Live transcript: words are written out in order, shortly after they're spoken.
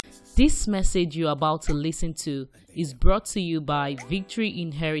This message you're about to listen to is brought to you by Victory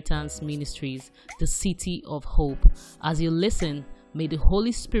Inheritance Ministries, the City of Hope. As you listen, may the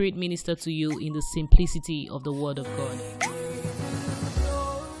Holy Spirit minister to you in the simplicity of the Word of God.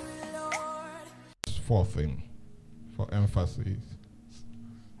 Fourth thing for emphasis.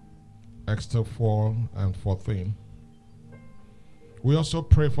 Extra 4 and 14. We also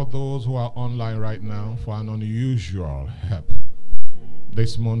pray for those who are online right now for an unusual help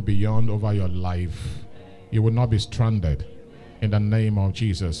this month beyond over your life. You will not be stranded in the name of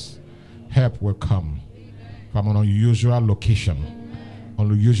Jesus. Help will come from an unusual location.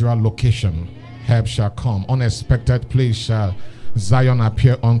 Unusual location, help shall come. Unexpected place shall Zion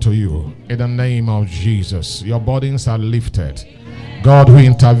appear unto you in the name of Jesus. Your burdens are lifted. God who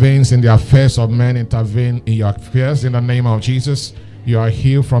intervenes in the affairs of men intervene in your affairs in the name of Jesus. You are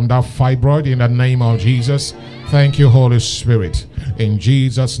healed from that fibroid in the name of Jesus. Thank you, Holy Spirit. In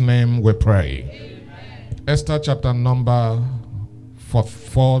Jesus' name we pray. Esther chapter number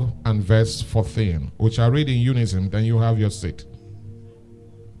 4 and verse 14, which I read in unison, then you have your seat.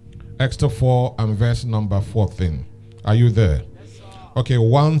 Esther 4 and verse number 14. Are you there? Okay,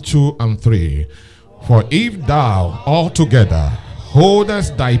 1, 2, and 3. For if thou altogether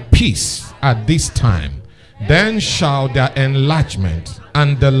holdest thy peace at this time, then shall their enlargement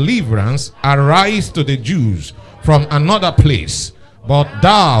and deliverance arise to the Jews from another place. But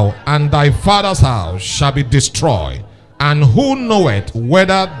thou and thy father's house shall be destroyed. And who knoweth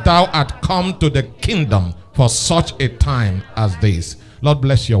whether thou art come to the kingdom for such a time as this? Lord,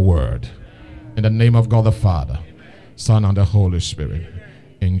 bless your word. In the name of God the Father, Son, and the Holy Spirit.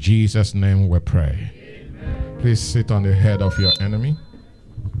 In Jesus' name we pray. Amen. Please sit on the head of your enemy.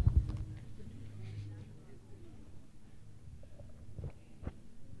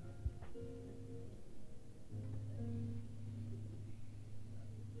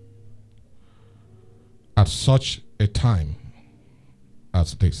 At such a time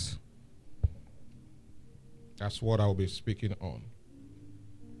as this. That's what I will be speaking on.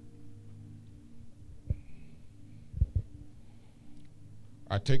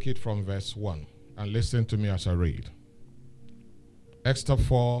 I take it from verse 1 and listen to me as I read. Esther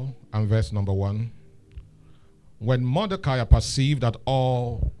 4 and verse number 1. When Mordecai perceived that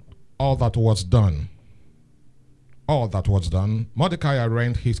all that was done, Mordecai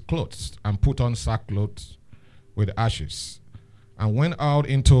rent his clothes and put on sackcloth with ashes, and went out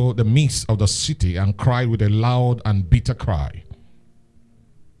into the midst of the city and cried with a loud and bitter cry,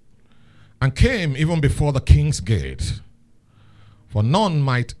 and came even before the king's gate. For none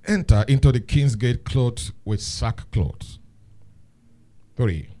might enter into the king's gate clothed with sackcloth.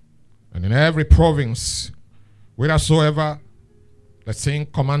 3. And in every province, whithersoever the king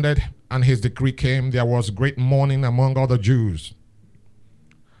commanded and his decree came, there was great mourning among all the Jews,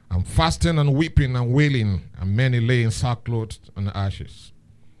 and fasting and weeping and wailing, and many lay in sackcloth and ashes.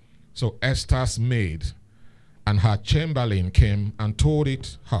 So Esther's maid and her chamberlain came and told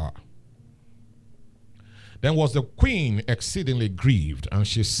it her. Then was the queen exceedingly grieved, and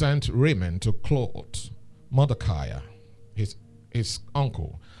she sent raiment to clothe Mordecai, his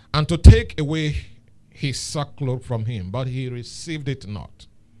uncle, and to take away his sackcloth from him, but he received it not.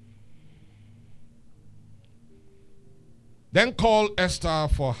 Then called Esther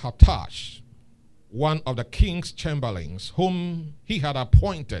for Hatash, one of the king's chamberlains, whom he had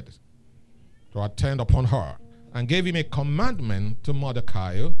appointed to attend upon her, and gave him a commandment to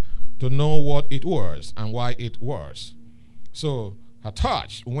Mordecai to know what it was and why it was. So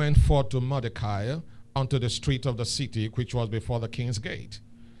Hatash went forth to Mordecai unto the street of the city, which was before the king's gate.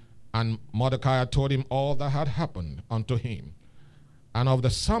 And Mordecai told him all that had happened unto him, and of the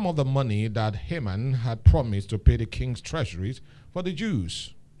sum of the money that Haman had promised to pay the king's treasuries for the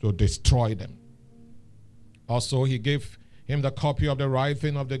Jews to destroy them. Also he gave him the copy of the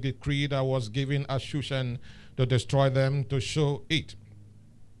writing of the decree that was given at Shushan to destroy them, to show it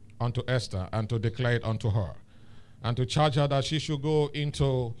unto Esther, and to declare it unto her, and to charge her that she should go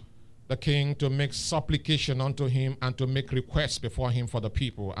into the king to make supplication unto him, and to make requests before him for the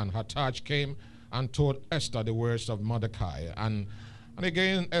people. And Hatash came and told Esther the words of Mordecai. And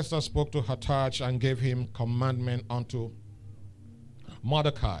again Esther spoke to Hatash and gave him commandment unto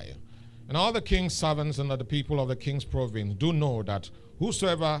Mordecai. And all the king's servants and the people of the king's province do know that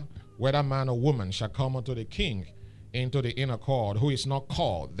whosoever, whether man or woman, shall come unto the king into the inner court, who is not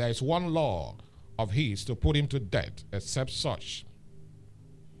called, there is one law of his to put him to death, except such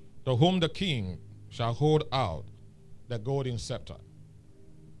to whom the king shall hold out the golden scepter,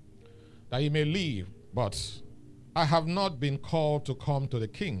 that he may live. But I have not been called to come to the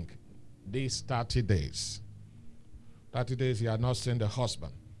king these 30 days. 30 days he had not seen the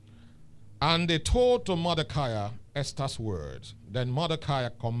husband. And they told to Mordecai Esther's words. Then Mordecai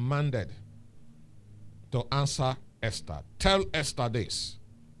commanded to answer Esther. Tell Esther this.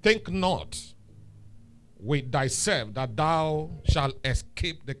 Think not with thyself that thou shalt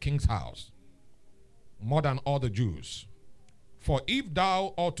escape the king's house more than all the Jews. For if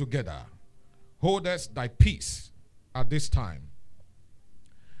thou altogether holdest thy peace at this time,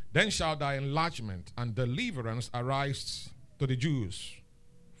 then shall thy enlargement and deliverance arise to the Jews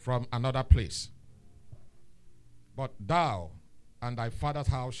from another place. But thou and thy father's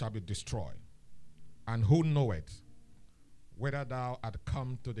house shall be destroyed. And who knoweth whether thou art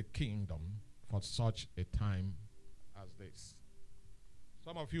come to the kingdom for such a time as this?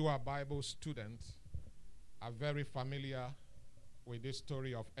 Some of you are Bible students, are very familiar with this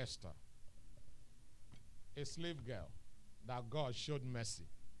story of Esther, a slave girl that God showed mercy.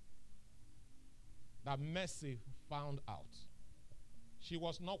 That mercy found out. She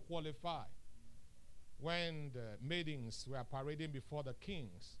was not qualified when the maidens were parading before the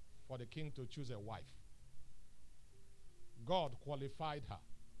kings for the king to choose a wife. God qualified her.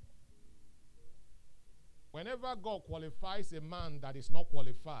 Whenever God qualifies a man that is not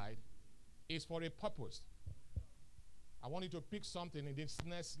qualified, it's for a purpose. I want you to pick something in this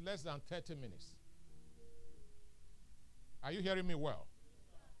next less than 30 minutes. Are you hearing me well?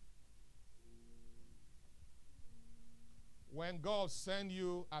 When God sent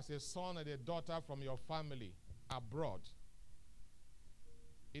you as a son and a daughter from your family abroad,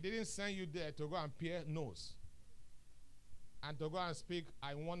 He didn't send you there to go and peer nose and to go and speak,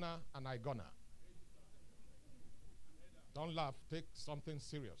 I wanna and I gonna. Don't laugh. Take something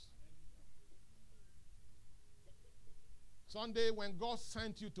serious. Sunday, when God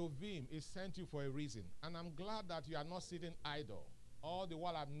sent you to Vim, He sent you for a reason. And I'm glad that you are not sitting idle. All the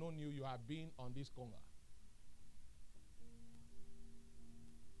while I've known you, you have been on this conga.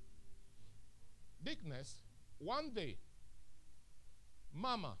 Dickness, one day,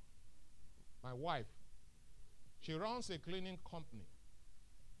 Mama, my wife, she runs a cleaning company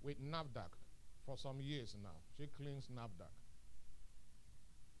with NAFDAC for some years now. She cleans NAFDAC.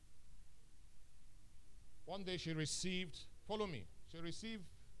 One day she received, follow me, she received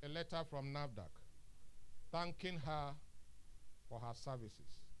a letter from NAFDAC thanking her for her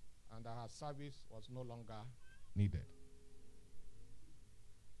services and that her service was no longer needed.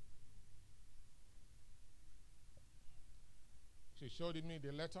 She showed me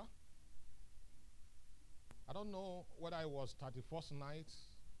the letter. I don't know whether it was 31st night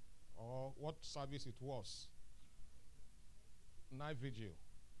or what service it was. Night vigil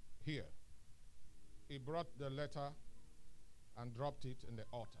here. He brought the letter and dropped it in the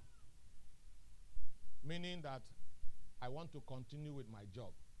altar. Meaning that I want to continue with my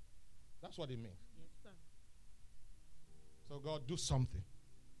job. That's what it means. Yes, sir. So God, do something.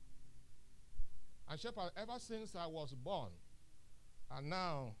 And Shepherd, ever since I was born, and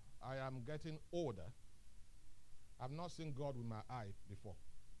now I am getting older, I've not seen God with my eye before.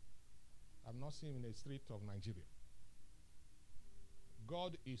 I've not seen him in the street of Nigeria.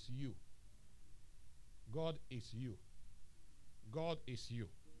 God is you. God is you. God is you.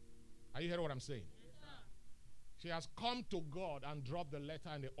 Are you hearing what I'm saying? Yes, sir. She has come to God and dropped the letter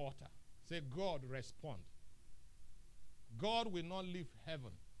on the altar. Say, God, respond. God will not leave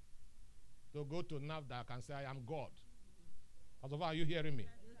heaven to go to NAFDAC and say, I am God. Pastor, are you hearing me?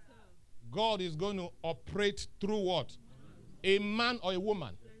 Yes, sir. God is going to operate through what? A man or a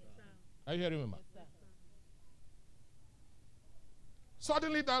woman. Yes, sir. Are you hearing me, man? Yes, sir.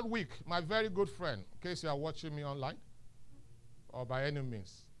 Suddenly that week, my very good friend, in case you are watching me online, or by any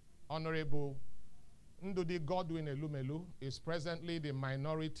means, Honorable Ndudi Godwin Elumelu is presently the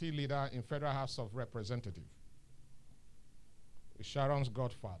minority leader in Federal House of Representatives. Sharon's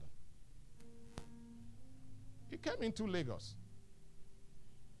godfather. He came into Lagos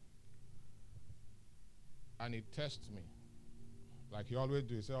and he texted me like he always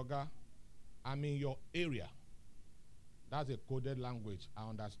do. He said, Oga, I'm in your area. That's a coded language. I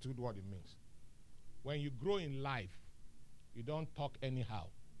understood what it means. When you grow in life, you don't talk anyhow.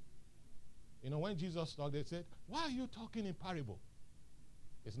 You know, when Jesus talked, they said, why are you talking in parable?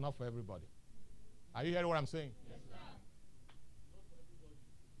 It's not for everybody. Are you hearing what I'm saying? Yes, sir.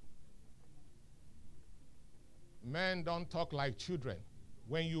 Men don't talk like children.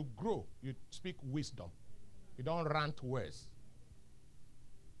 When you grow, you speak wisdom. You don't rant words.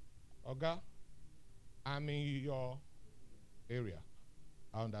 Okay? I'm in your area.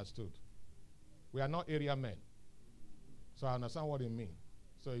 I understood. We are not area men. So I understand what it means.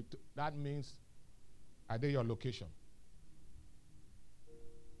 So that means, are they your location?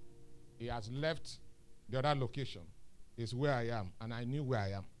 He has left the other location. Is where I am, and I knew where I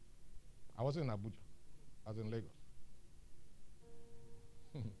am. I wasn't in Abuja. I was in Lagos.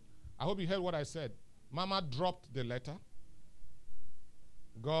 I hope you heard what I said. Mama dropped the letter.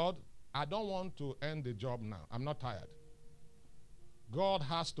 God, I don't want to end the job now. I'm not tired. God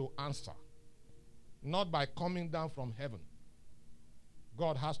has to answer. Not by coming down from heaven.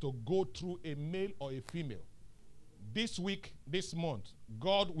 God has to go through a male or a female. This week, this month,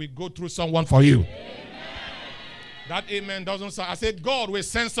 God will go through someone for you. Amen. That amen doesn't sound. I said, God will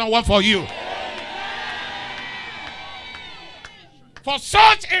send someone for you. Amen. For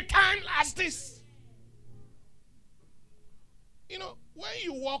such a time as this. You know, when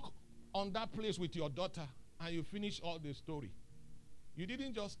you walk on that place with your daughter and you finish all the story, you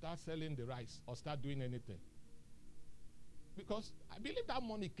didn't just start selling the rice or start doing anything. Because I believe that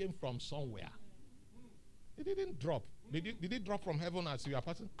money came from somewhere. It didn't drop. Did it drop from heaven as you are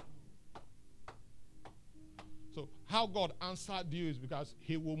passing? So how God answered you is because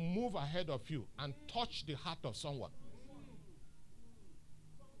he will move ahead of you and touch the heart of someone.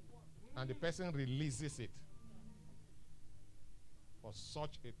 And the person releases it for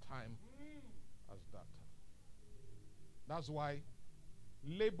such a time as that. That's why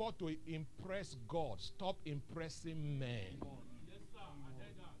labor to impress God. Stop impressing men.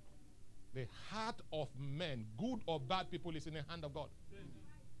 The heart of men, good or bad people, is in the hand of God.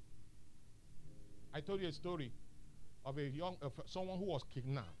 I told you a story of someone who was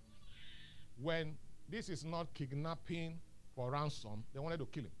kidnapped. When this is not kidnapping for ransom, they wanted to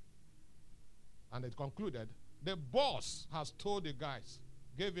kill him. And it concluded, the boss has told the guys,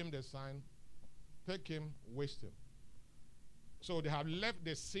 gave him the sign, take him, waste him. So they have left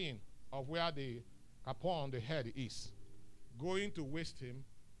the scene of where the capon on the head is, going to waste him.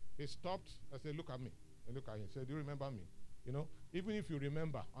 He stopped. I said, look at me. And look at him. He said, do you remember me? You know, even if you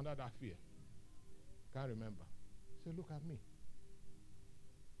remember under that fear, can't remember. He said, look at me.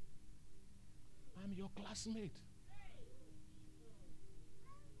 I'm your classmate.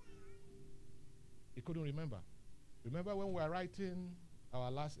 He couldn't remember. Remember when we were writing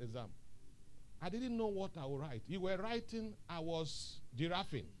our last exam? I didn't know what I would write. You were writing, I was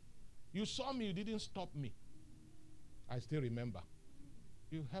giraffing. You saw me, you didn't stop me. I still remember.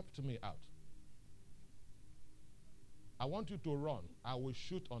 You helped me out. I want you to run. I will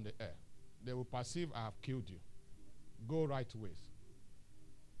shoot on the air. They will perceive I have killed you. Go right ways.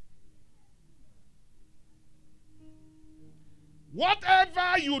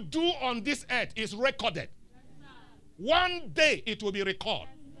 Whatever you do on this earth is recorded. Yes, one day it will be recorded.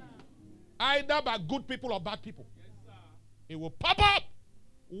 Yes, either by good people or bad people. Yes, it will pop up.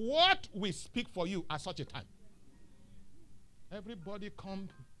 What we speak for you at such a time. Everybody come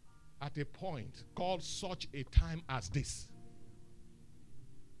at a point called such a time as this.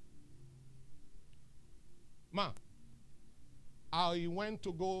 Ma, I went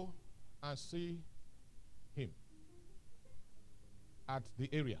to go and see him at the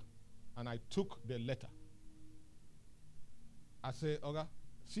area, and I took the letter. I said, Oga,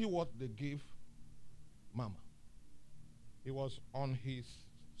 see what they gave Mama. He was on his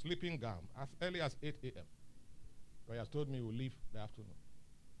sleeping gown as early as 8 a.m. But he has told me he will leave the afternoon.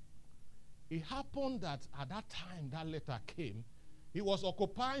 It happened that at that time that letter came, he was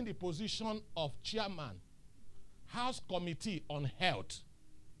occupying the position of chairman, House Committee on Health,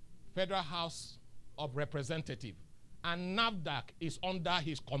 Federal House of Representatives, and NAFDAC is under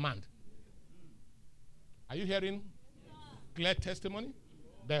his command. Are you hearing clear testimony?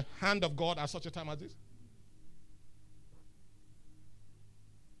 The hand of God at such a time as this?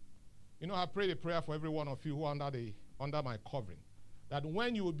 You know, I prayed a prayer for every one of you who are under my covering, that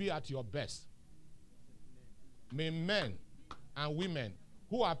when you will be at your best, may men and women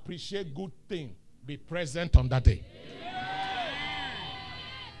who appreciate good things be present on that day.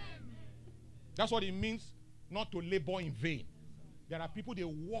 That's what it means not to labor in vain. There are people, they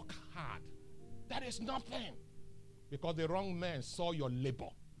work hard. That is nothing. Because the wrong men saw your labor.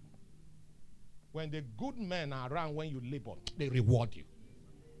 When the good men are around when you labor, they reward you.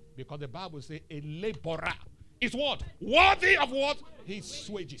 Because the Bible says a laborer is what? Worthy of what? His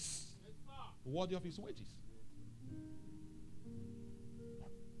wages. Worthy of his wages.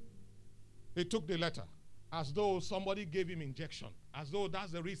 He took the letter as though somebody gave him injection, as though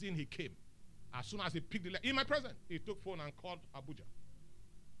that's the reason he came. As soon as he picked the letter, in my presence, he took phone and called Abuja,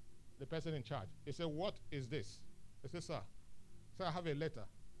 the person in charge. He said, what is this? He said, sir, I have a letter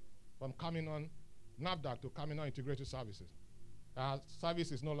from coming on NAFDAC to coming on Integrated Services.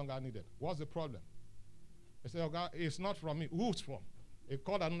 Service is no longer needed. What's the problem? He said, okay, it's not from me. Who's from? He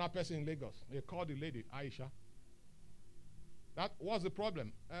called another person in Lagos. He called the lady, Aisha. That was the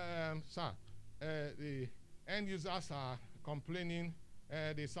problem. Sir, the end users are complaining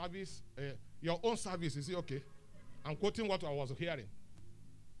the service, your own service, is it okay? I'm quoting what I was hearing.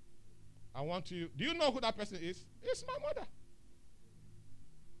 I want you, do you know who that person is? It's my mother.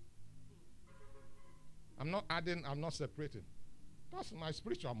 I'm not adding, I'm not separating. That's my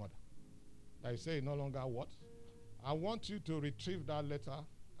spiritual mother. I say no longer what? I want you to retrieve that letter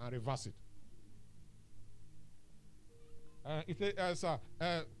and reverse it. He said, sir,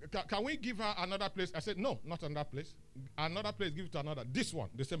 can we give her another place? I said, no, not another place. Another place, give it to another. This one,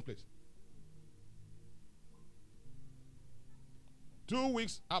 the same place. 2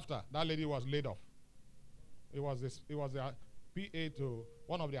 weeks after, that lady was laid off. It was a PA to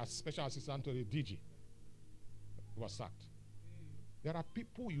one of their special assistants to the DG. It was sacked. There are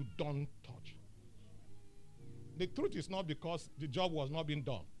people you don't touch. The truth is not because the job was not being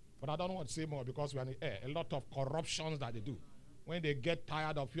done. But I don't want to say more because we're in the air. A lot of corruptions that they do. When they get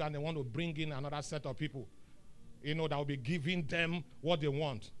tired of you and they want to bring in another set of people, that will be giving them what they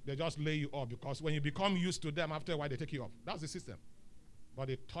want. They just lay you off because when you become used to them, after a while they take you off. That's the system. But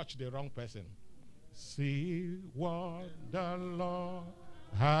they touch the wrong person. See what the Lord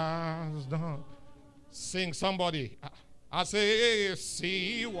has done. Sing, somebody. I say,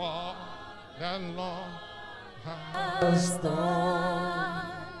 see what the Lord has done.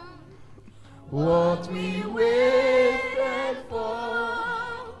 What we waited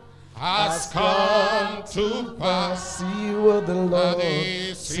for has come to pass. See what the Lord,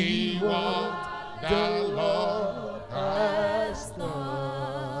 see what the Lord has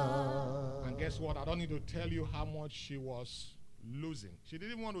done. And guess what? I don't need to tell you how much she was losing. She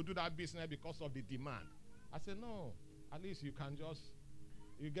didn't want to do that business because of the demand. I said, no, at least you can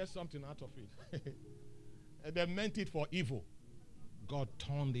you get something out of it. And they meant it for evil. God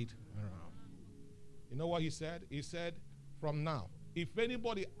turned it around. You know what he said? He said, from now, if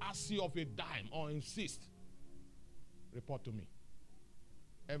anybody asks you of a dime or insists, report to me.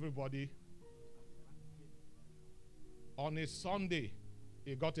 Everybody. On a Sunday,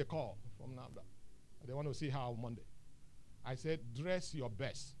 he got a call from NAFDA. They want to see her on Monday. I said, dress your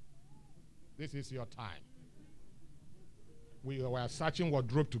best. This is your time. We were searching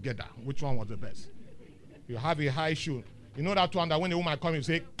wardrobe together. Which one was the best? You have a high shoe. You know that one that when the woman comes, you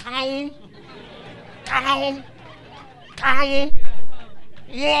say, count, count, count,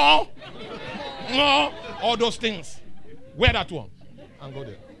 no, no, all those things. Wear that one and go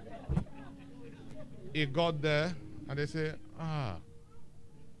there. He got there and they say,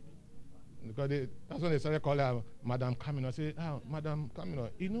 because that's when they started calling her Madam Camino. I say, Madam Camino,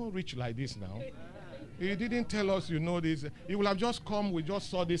 you know rich like this now. He didn't tell us you know this. He would have just come, we just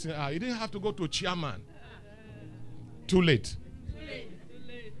saw this. He didn't have to go to chairman. Too late.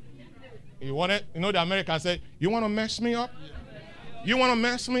 You wanted, the Americans say, you want to mess me up? You want to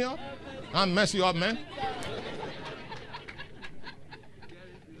mess me up? I'll mess you up, man.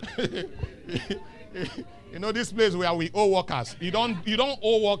 This place where we owe workers. You don't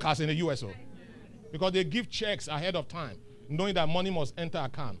owe workers in the US, because they give checks ahead of time, knowing that money must enter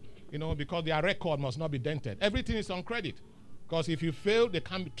account. Because their record must not be dented. Everything is on credit, because if you fail, they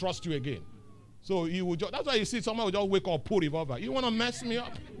can't trust you again. So that's why you see someone will just wake up, pull revolver. You want to mess me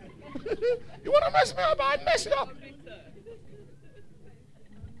up? You want to mess me up? I mess you up.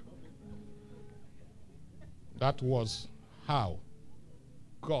 That was how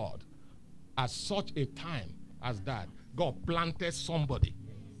God, at such a time as that, God planted somebody.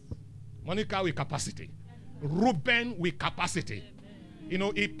 Monica with capacity. Reuben with capacity.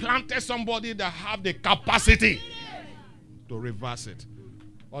 He planted somebody that have the capacity to reverse it.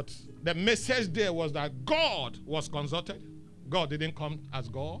 But the message there was that God was consulted. God didn't come as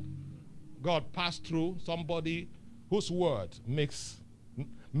God. God passed through somebody whose word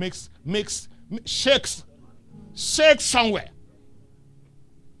shakes somewhere.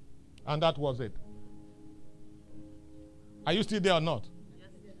 And that was it. Are you still there or not?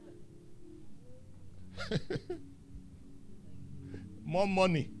 Yes. More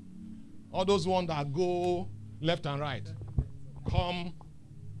money. All those ones that go left and right come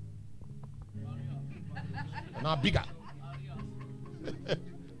now bigger.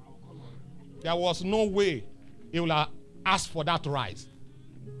 There was no way he would have asked for that rise.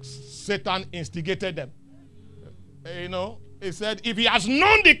 Satan instigated them. He said, if he has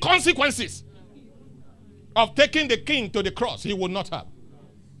known the consequences of taking the king to the cross, he would not have.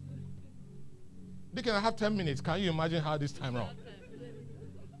 They can have 10 minutes. Can you imagine how this time around?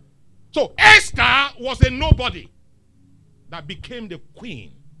 So Esther was a nobody that became the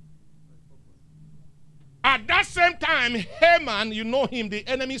queen. At that same time, Haman, you know him, the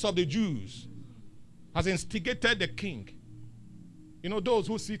enemies of the Jews, has instigated the king. Those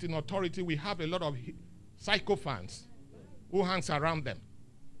who sit in authority, we have a lot of sycophants. who hangs around them,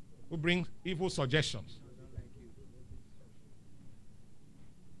 who brings evil suggestions.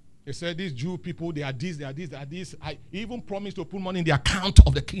 He said, these Jew people, they are this, they are this, they are this. I even promised to put money in the account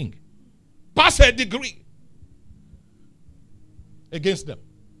of the king. Pass a decree against them.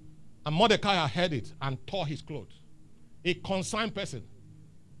 And Mordecai heard it and tore his clothes. A consigned person.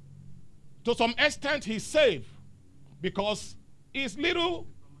 To some extent, he's safe because his little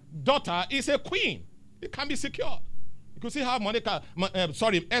daughter is a queen. It can be secured. You can see how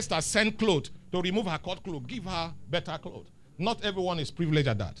Esther sent clothes to remove her court clothes, give her better clothes. Not everyone is privileged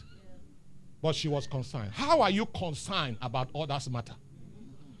at that. But she was consigned. How are you consigned about others' matter?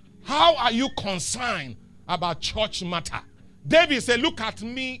 How are you consigned about church matter? David said, look at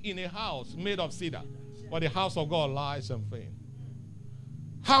me in a house made of cedar, but the house of God lies in vain.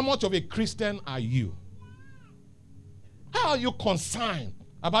 How much of a Christian are you? How are you consigned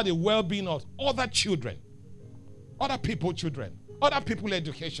about the well-being of other children, other people's children, other people's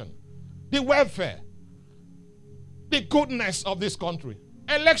education, the welfare, the goodness of this country?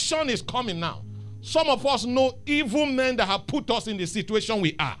 Election is coming now. Some of us know evil men that have put us in the situation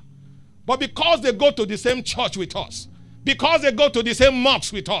we are. But because they go to the same church with us, because they go to the same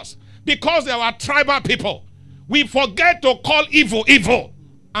mosques with us, because they are tribal people, we forget to call evil evil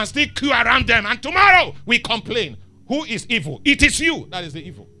and still queue around them. And tomorrow we complain. Who is evil? It is you that is the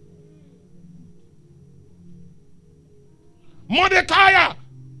evil. Mordecai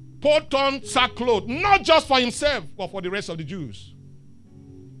put on sackcloth, not just for himself, but for the rest of the Jews.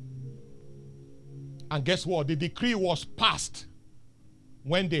 And guess what? The decree was passed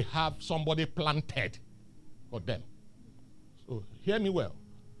when they have somebody planted for them. So hear me well.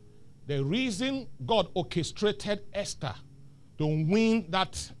 The reason God orchestrated Esther to win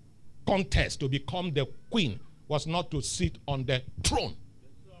that contest to become the queen was not to sit on the throne.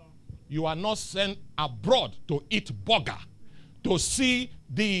 You are not sent abroad to eat burger, to see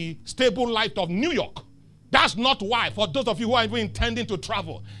the stable light of New York. That's not why. For those of you who are even intending to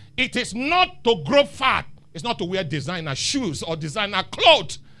travel, it is not to grow fat. It's not to wear designer shoes or designer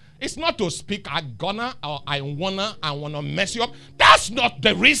clothes. It's not to speak I gonna or I wanna mess you up. That's not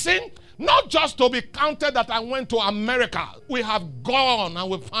the reason. Not just to be counted that I went to America. We have gone and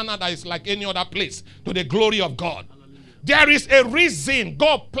we found out that it's like any other place to the glory of God. There is a reason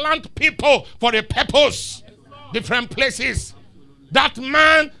God plant people for a purpose. Different places. That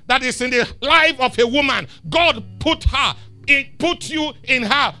man that is in the life of a woman, God put her, He put you in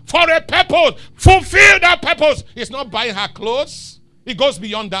her for a purpose. Fulfill that purpose. It's not buying her clothes. It goes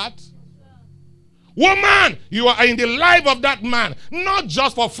beyond that. Woman, you are in the life of that man, not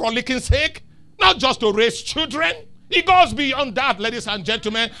just for frolicking sake, not just to raise children. It goes beyond that, ladies and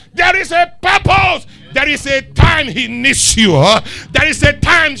gentlemen. There is a purpose. There is a time he needs you. There is a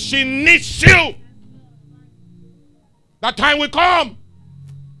time she needs you. That time will come.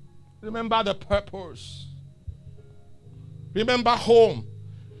 Remember the purpose. Remember home.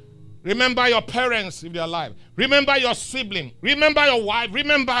 Remember your parents if they are alive. Remember your sibling. Remember your wife.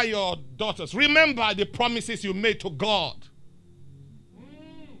 Remember your daughters. Remember the promises you made to God.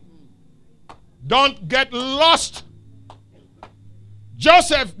 Don't get lost.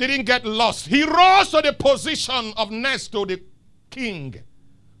 Joseph didn't get lost. He rose to the position of next to the king.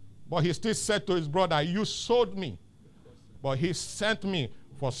 But he still said to his brother, you sold me. But he sent me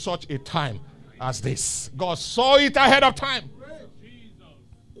for such a time as this. God saw it ahead of time.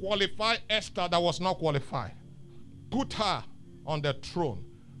 Qualify Esther that was not qualified. Put her on the throne,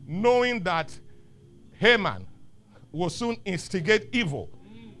 knowing that Haman will soon instigate evil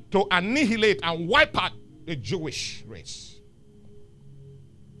to annihilate and wipe out the Jewish race.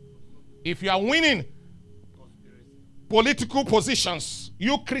 If you are winning political positions,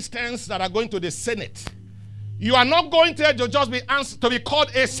 you Christians that are going to the Senate, you are not going there to just be to be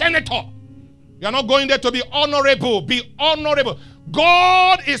called a senator. You are not going there to be honorable. Be honorable.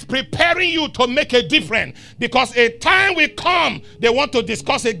 God is preparing you to make a difference because a time will come they want to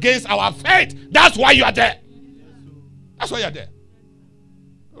discuss against our faith. That's why you are there. That's why you are there.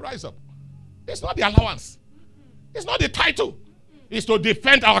 Rise up. It's not the allowance. It's not the title. It's to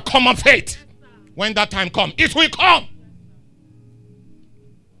defend our common faith. When that time comes, it will come.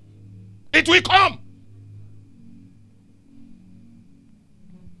 It will come.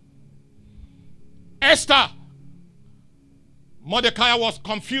 Esther, Mordecai was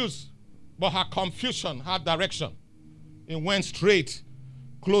confused, but her confusion had direction. It went straight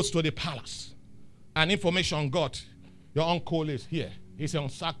close to the palace. And information got, your uncle is here. He's on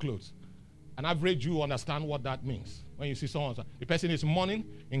sackcloth. An average Jew understand what that means. When you see someone, the person is mourning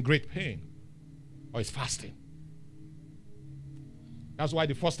in great pain or is fasting. That's why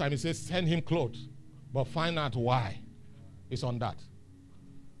the first time he says, send him clothes, but find out why. It's on that.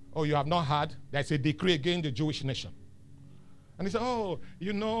 Oh, you have not heard? There's a decree against the Jewish nation. And he said, oh,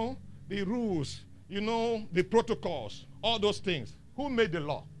 you know, the rules, you know, the protocols, all those things. Who made the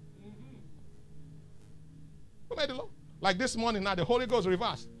law? Who made the law? Like this morning now, the Holy Ghost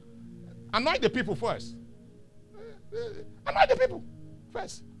reversed. Anoint the people first. Anoint the people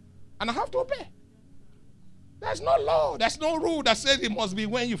first. And I have to obey. There's no law. There's no rule that says it must be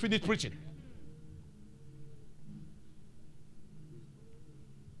when you finish preaching.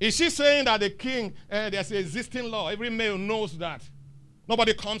 Is she saying that the king, there's an existing law? Every male knows that.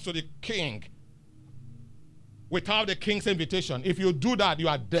 Nobody comes to the king without the king's invitation. If you do that, you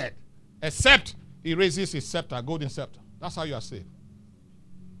are dead. Except he raises his scepter, golden scepter. That's how you are saved.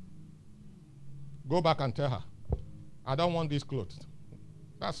 Go back and tell her, I don't want these clothes.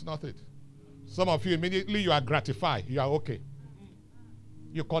 That's not it. Some of you, immediately you are gratified. You are okay.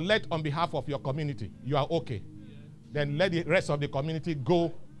 You collect on behalf of your community. You are okay. Then let the rest of the community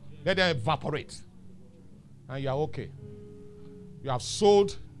go. Let them evaporate. And you are okay. You have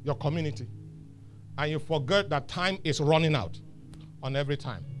sold your community. And you forget that time is running out on every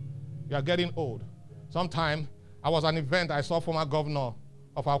time. You are getting old. Sometime, I was at an event, I saw former governor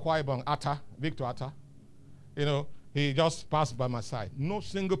of Akwa Ibom, Atta, Victor Atta. You know, he just passed by my side. No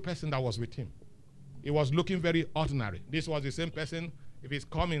single person that was with him. He was looking very ordinary. This was the same person, if he's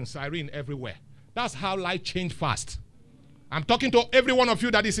coming, siren everywhere. That's how life changed fast. I'm talking to every one of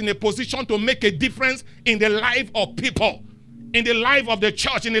you that is in a position to make a difference in the life of people, in the life of the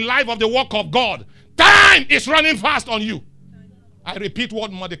church, in the life of the work of God. Time is running fast on you. I repeat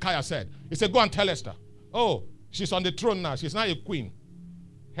what Mordecai said. He said, go and tell Esther. Oh, she's on the throne now. She's not a queen.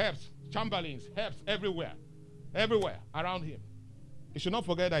 Helps, chamberlains, helps everywhere. Everywhere around him. He should not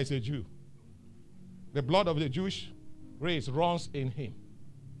forget that he's a Jew. The blood of the Jewish race runs in him.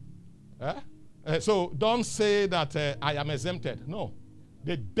 So don't say that I am exempted. No.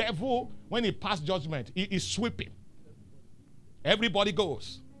 The devil, when he passes judgment, he is sweeping. Everybody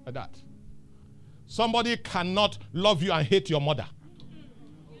goes like that. Somebody cannot love you and hate your mother.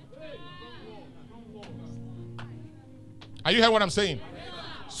 Are you hearing what I'm saying?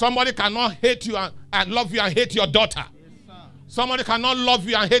 Somebody cannot hate you and love you and hate your daughter. Somebody cannot love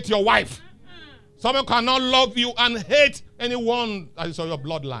you and hate your wife. Someone cannot love you and hate anyone that is on your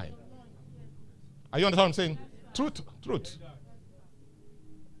bloodline. Are you understand what I'm saying? Truth.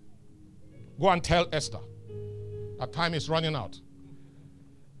 Go and tell Esther that time is running out.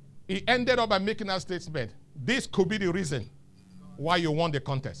 He ended up by making a statement. This could be the reason why you won the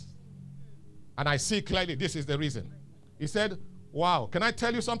contest. And I see clearly this is the reason. He said, wow, can I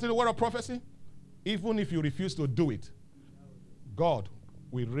tell you something, the word of prophecy? Even if you refuse to do it, God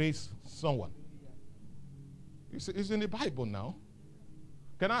will raise someone. It's in the Bible now.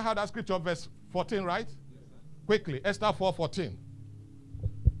 Can I have that scripture, verse 14, right? Yes, quickly, Esther 4:14.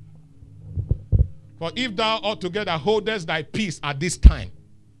 For if thou altogether holdest thy peace at this time,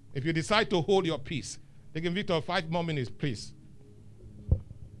 if you decide to hold your peace, take Victor 5 more minutes, please.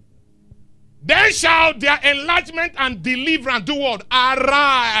 Then shall their enlargement and deliverance do what?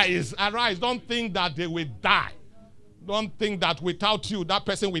 Arise. Arise. Don't think that they will die. Don't think that without you, that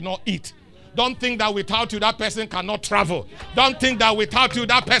person will not eat. Don't think that without you, that person cannot travel. Don't think that without you,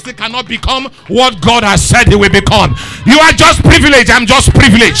 that person cannot become what God has said he will become. You are just privileged. I'm just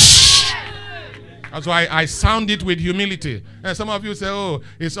privileged. That's why I sound it with humility. And some of you say, oh,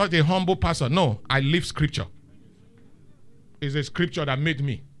 it's not a humble person. No, I live scripture. It's a scripture that made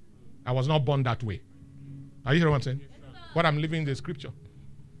me. I was not born that way. Are you hearing what I'm saying? What I'm living in the scripture.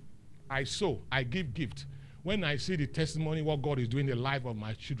 I sow, I give gift. When I see the testimony, what God is doing in the life of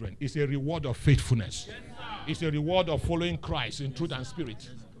my children, it's a reward of faithfulness. It's a reward of following Christ in truth and spirit.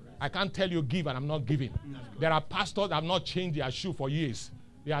 I can't tell you give and I'm not giving. There are pastors that have not changed their shoe for years.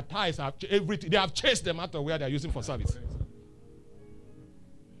 Their ties have everything. They have chased them out of where they're using for service.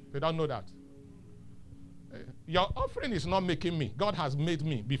 They don't know that. Your offering is not making me. God has made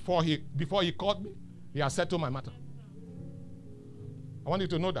me. Before he called me, he has settled my matter. I want you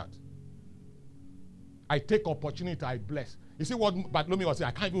to know that. I take opportunity, I bless. You see what Bartholomew was saying?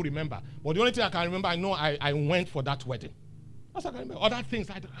 I can't even remember. But the only thing I can remember, I know I went for that wedding. That's what I can remember. Other things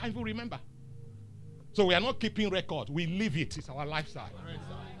I can't even remember. So we are not keeping record. We live it. It's our lifestyle.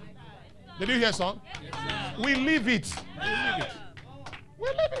 Did you hear, son? Yes, we live it. We live it. We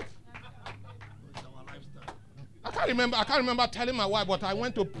live it. I can't remember telling my wife, but I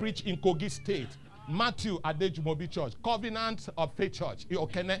went to preach in Kogi State. Matthew Adejumobi Church. Covenant of Faith Church. You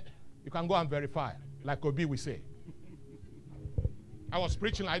can go and verify. Like Obi we say. I was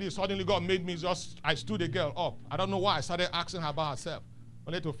preaching like this. Suddenly God made me I stood a girl up. I don't know why. I started asking her about herself.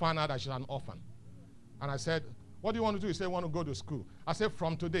 Only to find out that she's an orphan. And I said, What do you want to do? He said, I want to go to school. I said,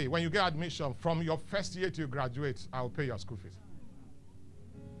 from today, when you get admission, from your first year till you graduate, I will pay your school fees.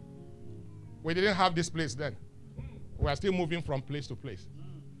 We didn't have this place then. We are still moving from place to place.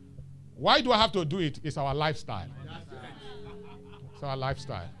 Why do I have to do it? It's our lifestyle. It's our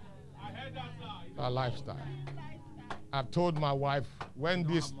lifestyle. Our lifestyle. I've told my wife, when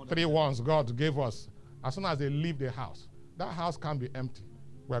these 3 ones God gave us, as soon as they leave the house, that house can't be empty.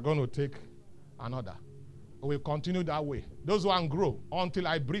 We're going to take another. We'll continue that way. Those who grow until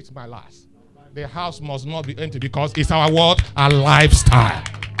I breathe my last. The house must not be empty because it's our what? Our lifestyle.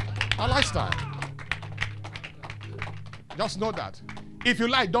 Our lifestyle. Just know that. If you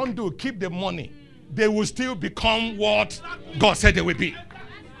like, don't do. Keep the money. They will still become what God said they will be.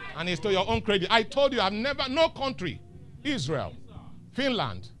 And it's to your own credit. I told you, I've never, no country, Israel,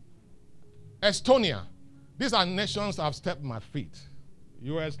 Finland, Estonia, these are nations I've stepped my feet.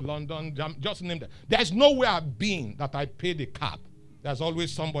 US, London, just name them. There's nowhere I've been that I pay the cab. There's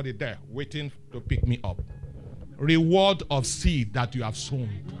always somebody there waiting to pick me up. Reward of seed that you have sown.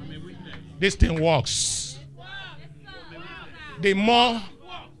 This thing works. The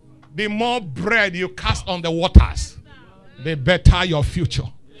more bread you cast on the waters, the better your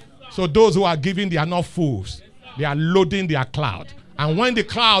future. So those who are giving, they are not fools. They are loading their cloud. And when the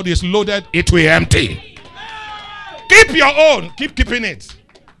cloud is loaded, it will empty. Keep your own. Keep keeping it.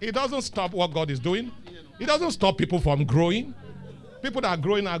 It doesn't stop what God is doing. It doesn't stop people from growing. People that are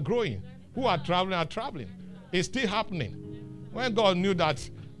growing are growing. Who are traveling are traveling. It's still happening. When God knew that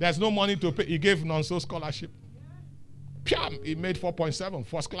there's no money to pay, he gave non-so scholarship. Piam, he made 4.7,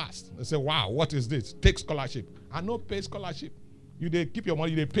 first class. They say, wow, what is this? Take scholarship. I no pay scholarship. You they keep your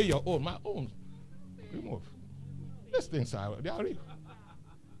money, they pay your own. My own. Remove. These things they are real.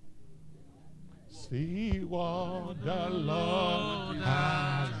 See what the Lord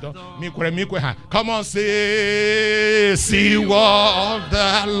has done. Come on, say, see what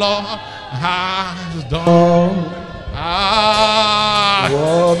the Lord has done.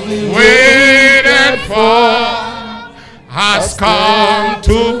 Waited for has come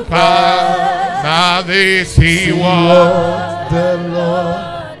to pass. Now they see what the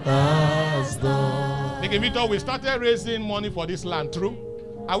Lord has done. Victor, we started raising money for this land, true?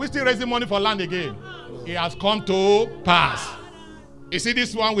 Are we still raising money for land again? It has come to pass. You see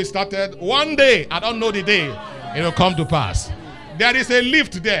this one we started? One day, I don't know the day, it will come to pass. There is a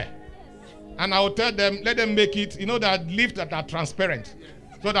lift there. And I will tell them, let them make it, you know that lift that are transparent.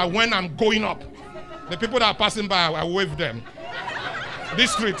 So that when I'm going up, the people that are passing by, I wave them.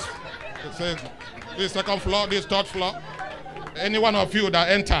 This street, this second floor, this third floor, any one of you that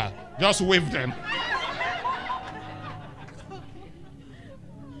enter, just wave them.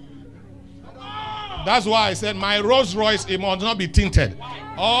 That's why I said my Rolls Royce, it must not be tinted.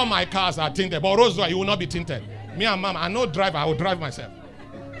 All my cars are tinted, but Rolls Royce, it will not be tinted. Me and Mom, I no drive, I will drive myself.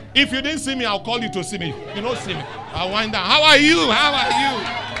 If you didn't see me, I'll call you to see me. You don't see me, I'll wind down. How are you? How are you?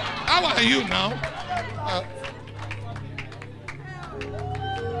 How are you now?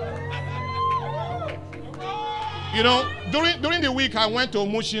 You know, during the week, I went to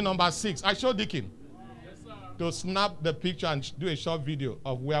Mushi number 6. I showed Dickin to snap the picture and do a short video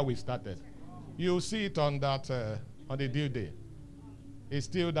of where we started. You'll see it on that on the due day. It's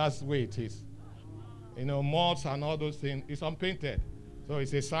still that's the way it is. You know, moths and all those things. It's unpainted, so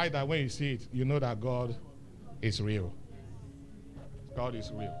it's a side that when you see it, you know that God is real. God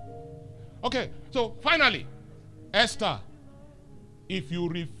is real. Okay, so finally, Esther, if you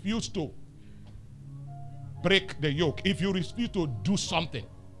refuse to break the yoke, if you refuse to do something,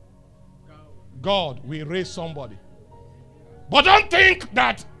 God will raise somebody. But don't think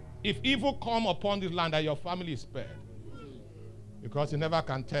that if evil come upon this land that your family is spared. Because you never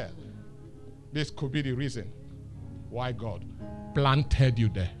can tell. This could be the reason why God planted you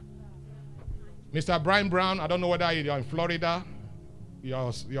there. Mr. Brian Brown, I don't know whether you're in Florida,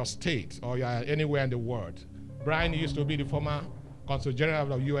 your state, or you're anywhere in the world. Brian used to be the former Consul General of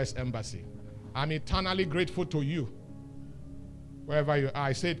the U.S. Embassy. I'm eternally grateful to you. Wherever you are,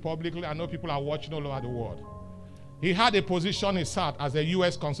 I say it publicly. I know people are watching all over the world. He had a position he sat as a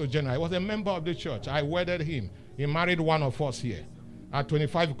U.S. Consul General. He was a member of the church. I wedded him. He married one of us here at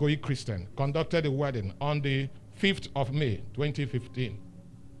 25 Goi Christian. Conducted the wedding on the 5th of May, 2015.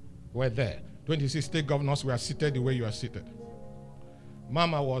 We're there. 26 state governors were seated the way you are seated.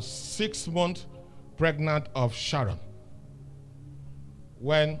 Mama was 6 months pregnant of Sharon.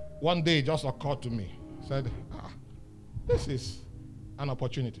 When one day it just occurred to me, said, this is an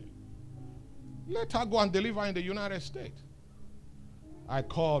opportunity. Let her go and deliver in the United States. I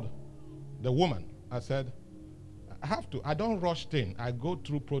called the woman. I said, I have to. I don't rush things. I go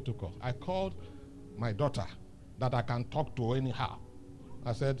through protocol. I called my daughter, that I can talk to anyhow.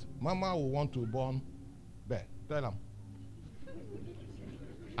 I said, Mama will want to born there. Tell him.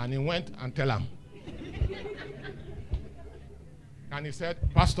 And he went and tell him. And he said,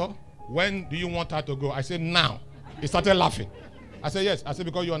 Pastor, when do you want her to go? I said, now. He started laughing. I said, yes. I said,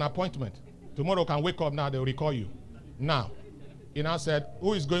 because you're on appointment. Tomorrow can wake up now, they'll recall you. Now. He now said,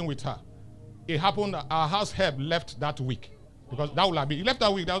 who is going with her? It happened that our house help left that week. Because that would have been, he left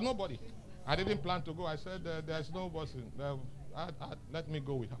that week, there was nobody. I didn't plan to go. I said, there's no person. Let me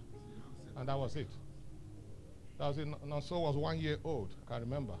go with her. And that was it. That was it. Nonso was 1 year old. I can't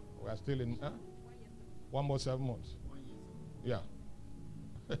remember. We are still in 1 more 7 months. Yeah.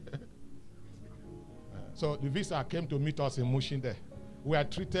 So the visa came to meet us in Mushin there. We are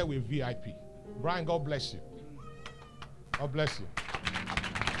treated with VIP. Brian, God bless you. God bless you.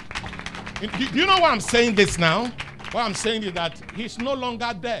 Do you know why I'm saying this now? What I'm saying is that he's no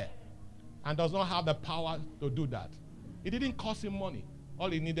longer there and does not have the power to do that. It didn't cost him money. All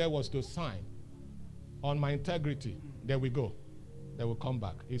he needed was to sign on my integrity. There we go. They will come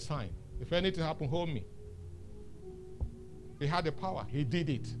back. He signed. If anything happened, hold me. He had the power. He did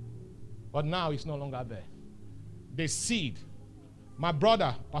it. But now he's no longer there. The seed. My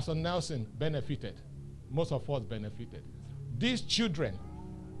brother, Pastor Nelson, benefited. Most of us benefited. These children,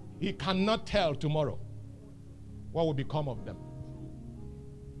 he cannot tell tomorrow what will become of them.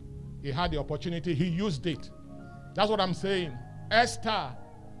 He had the opportunity. He used it. That's what I'm saying. Esther,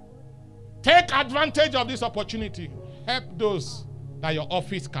 take advantage of this opportunity. Help those that your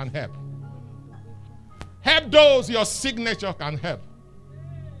office can help. Help those your signature can help.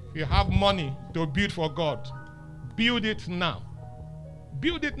 If you have money to build for God, build it now.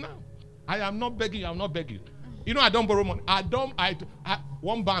 Build it now. I am not begging you. I'm not begging you. You know I don't borrow money.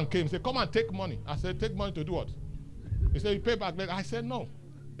 One bank came and said, come and take money. I said, take money to do what? He said, you pay back later. I said, no.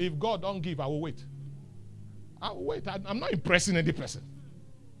 If God don't give, I will wait. I will wait. I'm not impressing any person.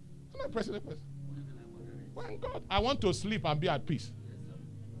 I'm not impressing any person. When God, I want to sleep and be at peace.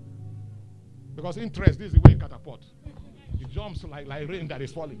 Because interest, this is the way it catapult. It jumps like rain that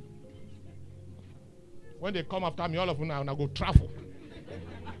is falling. When they come after me, all of them now go travel.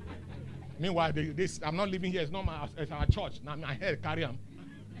 Meanwhile, I'm not living here. It's not it's our church. Now my head carry them.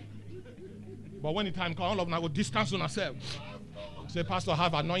 But when the time comes, all of them go distance on ourselves. Say, Pastor,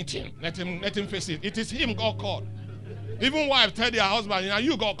 have anointing. Let him face it. It is him God called. Even wife tell their husband,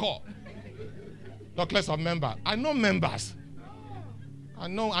 you God called. Talk less of members. I know members. I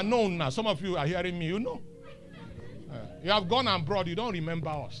know now. Some of you are hearing me. You know. You have gone abroad. You don't remember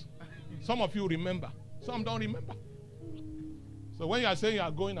us. Some of you remember. Some don't remember. So when you are saying you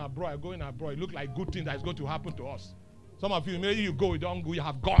are going abroad, it looks like good thing that is going to happen to us. Some of you, maybe you go, you don't go, you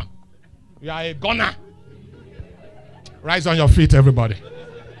have gone. You are a goner. Rise on your feet, everybody.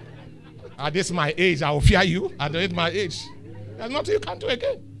 At this my age, I will fear you. At this my age, there's nothing you can do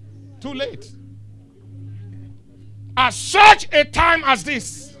again. Too late. At such a time as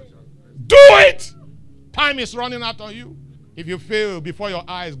this, do it. Time is running out on you. If you fail before your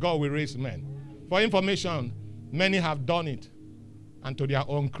eyes, God will raise men. For information, many have done it, and to their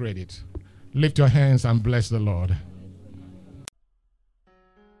own credit. Lift your hands and bless the Lord.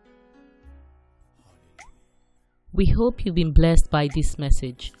 We hope you've been blessed by this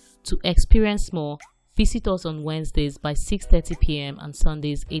message. To experience more, visit us on Wednesdays by 6:30 p.m. and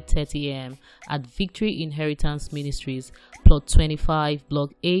Sundays 8:30 a.m. at Victory Inheritance Ministries, Plot 25,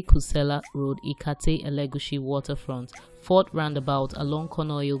 Block A, Kusela Road, Ikate, Elegushi Waterfront, 4th Roundabout along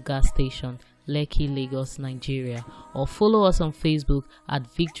Konoyo Gas Station, Lekki, Lagos, Nigeria. Or follow us on Facebook at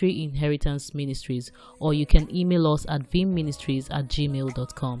Victory Inheritance Ministries, or you can email us at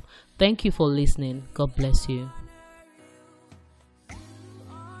vimministries@gmail.com. Thank you for listening. God bless you.